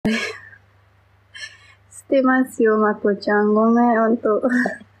てますよ、まこちゃん。ごめん、ほんと。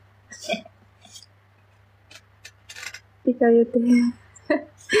理解言って。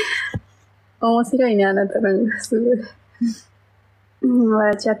面白いね、あなたのがすごい。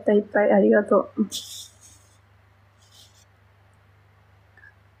笑っちゃった、いっぱい。ありがとう。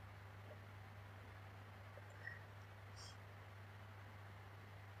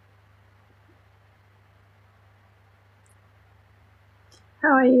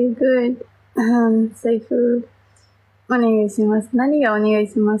How are you? Good. 財布、お願いします。何がお願い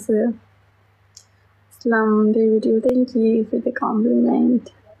します？ Slum video. Thank you for the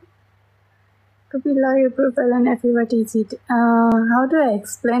compliment. Kapila, your profile and FA, what is it? How do I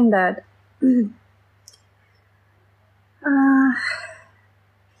explain that?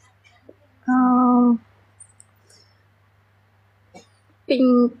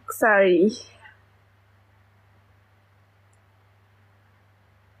 Pink saree.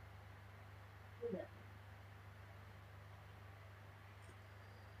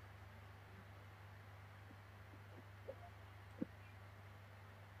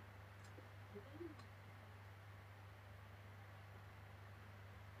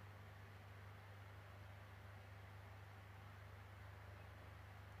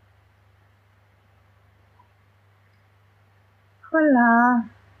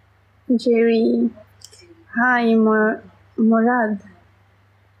 Hola, Jerry. Hi, Murad.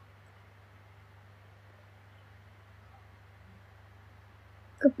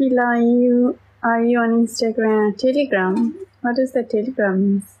 Kapila, are you on Instagram? Telegram? What does the Telegram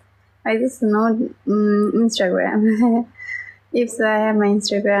mean? I just know Instagram. If so, I have my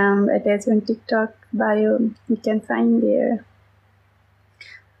Instagram attached on TikTok bio. You can find there.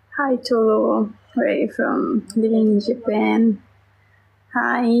 Hi, Tolo. Where are you from? Living in Japan.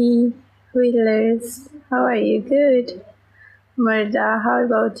 Hi, Wheelers. How are you? Good. Murda, how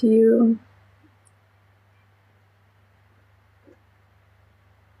about you?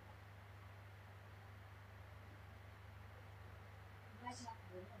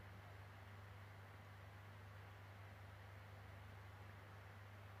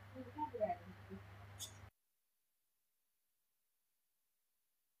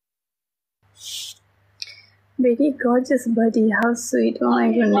 Very gorgeous buddy. How sweet. Oh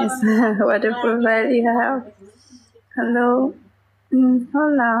my goodness. What a profile you have. Hello.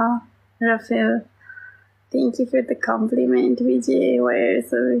 Hola, Rafael. Thank you for the compliment, Vijay. Why are you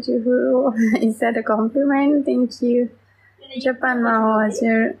so beautiful? Is that a compliment? Thank you. Japan, how was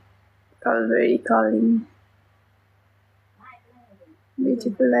your Calvary calling?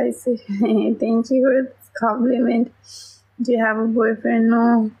 Beautiful, I say. Thank you for this compliment. Do you have a boyfriend?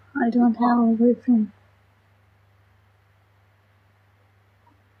 No, I don't have a boyfriend.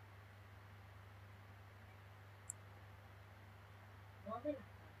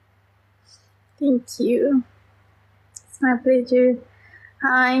 Thank you. It's my pleasure.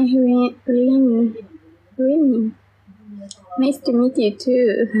 Hi, Rini. Nice to meet you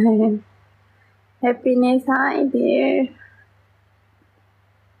too. Happiness, hi there.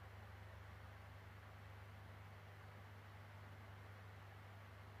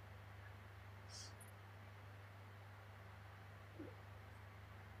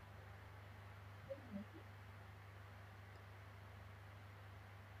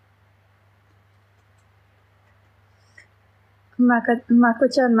まこ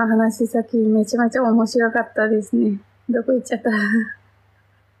ちゃんの話先めちゃめちゃ面白かったですね。どこ行っちゃった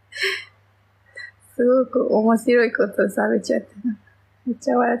すごく面白いことを喋っちゃった。めっ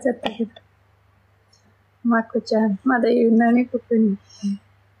ちゃ笑っちゃったけど。まこちゃん、まだいるんだね、ここに。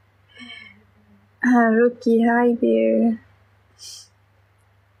Rookie, hi there.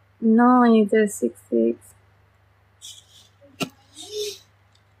 No, user 66.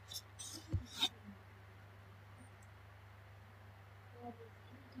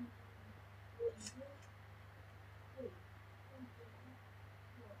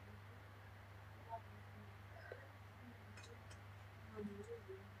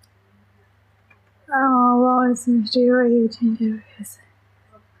 Oh, wow, it's really dangerous.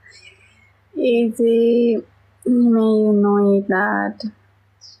 Easy, may you know that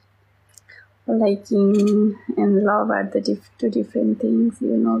liking and love are the two different things.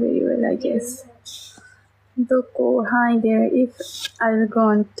 You know very well, I guess. Doko, hi there. If I'll go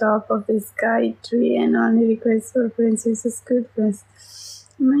on top of the sky tree and only request for friends is good friends.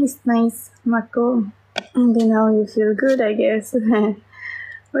 Nice, Mako. And then how you feel good, I guess.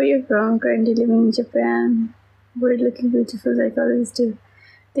 Where are you from? Currently living in Japan. We're looking beautiful like always do.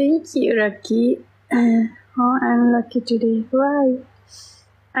 Thank you, Rocky. Oh, I'm lucky today. Why?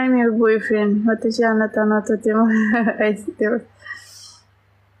 I'm your boyfriend. 私はあなたのとても愛してます。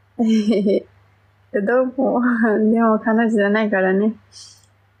どうも、でも彼女じゃないからね。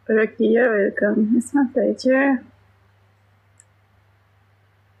Rookie, you're welcome. It's my pleasure.